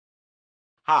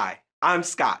Hi, I'm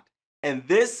Scott, and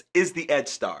this is the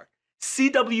Edgestar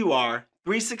CWR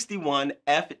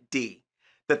 361FD,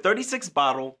 the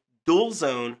 36-bottle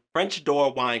dual-zone French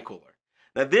door wine cooler.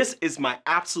 Now, this is my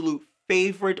absolute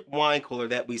favorite wine cooler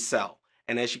that we sell,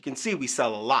 and as you can see, we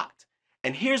sell a lot.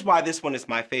 And here's why this one is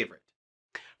my favorite.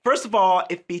 First of all,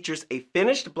 it features a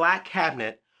finished black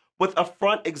cabinet with a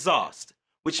front exhaust,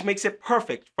 which makes it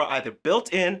perfect for either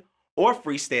built-in or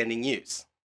freestanding use.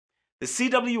 The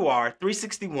CWR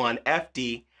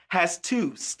 361FD has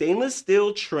two stainless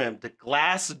steel trimmed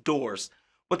glass doors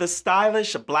with a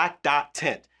stylish black dot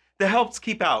tint that helps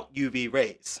keep out UV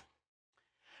rays.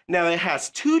 Now it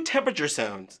has two temperature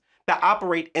zones that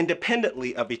operate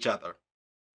independently of each other.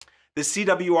 The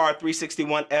CWR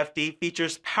 361FD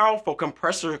features powerful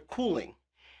compressor cooling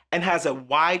and has a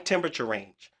wide temperature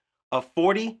range of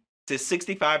 40 to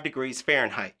 65 degrees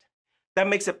Fahrenheit. That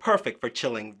makes it perfect for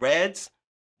chilling reds,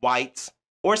 whites,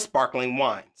 or sparkling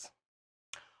wines.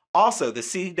 Also, the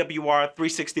CWR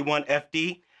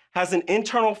 361FD has an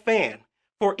internal fan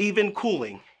for even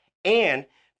cooling and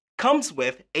comes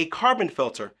with a carbon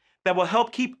filter that will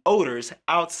help keep odors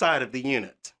outside of the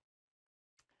unit.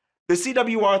 The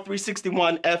CWR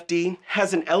 361FD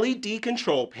has an LED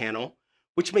control panel,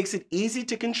 which makes it easy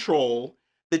to control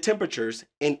the temperatures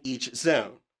in each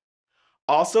zone.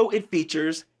 Also, it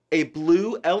features a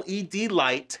blue LED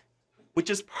light, which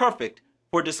is perfect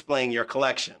for displaying your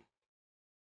collection.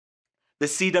 The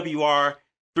CWR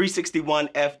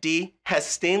 361FD has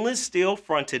stainless steel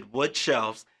fronted wood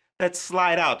shelves that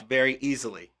slide out very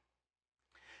easily.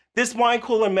 This wine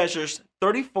cooler measures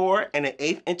 34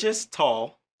 1/8 inches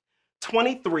tall,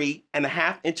 23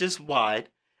 1/2 inches wide,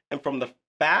 and from the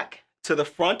back to the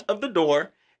front of the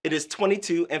door, it is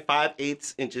 22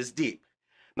 5/8 inches deep.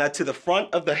 Now to the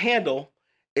front of the handle,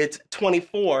 it's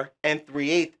 24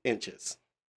 3/8 inches.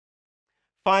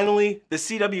 Finally, the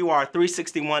CWR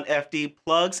 361FD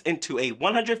plugs into a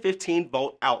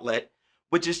 115-volt outlet,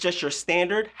 which is just your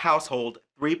standard household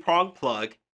 3-prong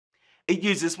plug. It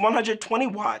uses 120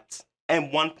 watts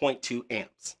and 1.2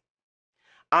 amps.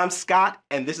 I'm Scott,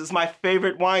 and this is my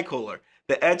favorite wine cooler,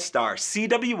 the Edgestar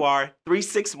CWR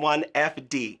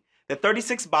 361FD, the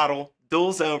 36-bottle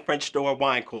dual-zone French door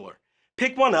wine cooler.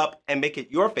 Pick one up and make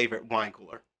it your favorite wine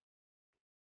cooler.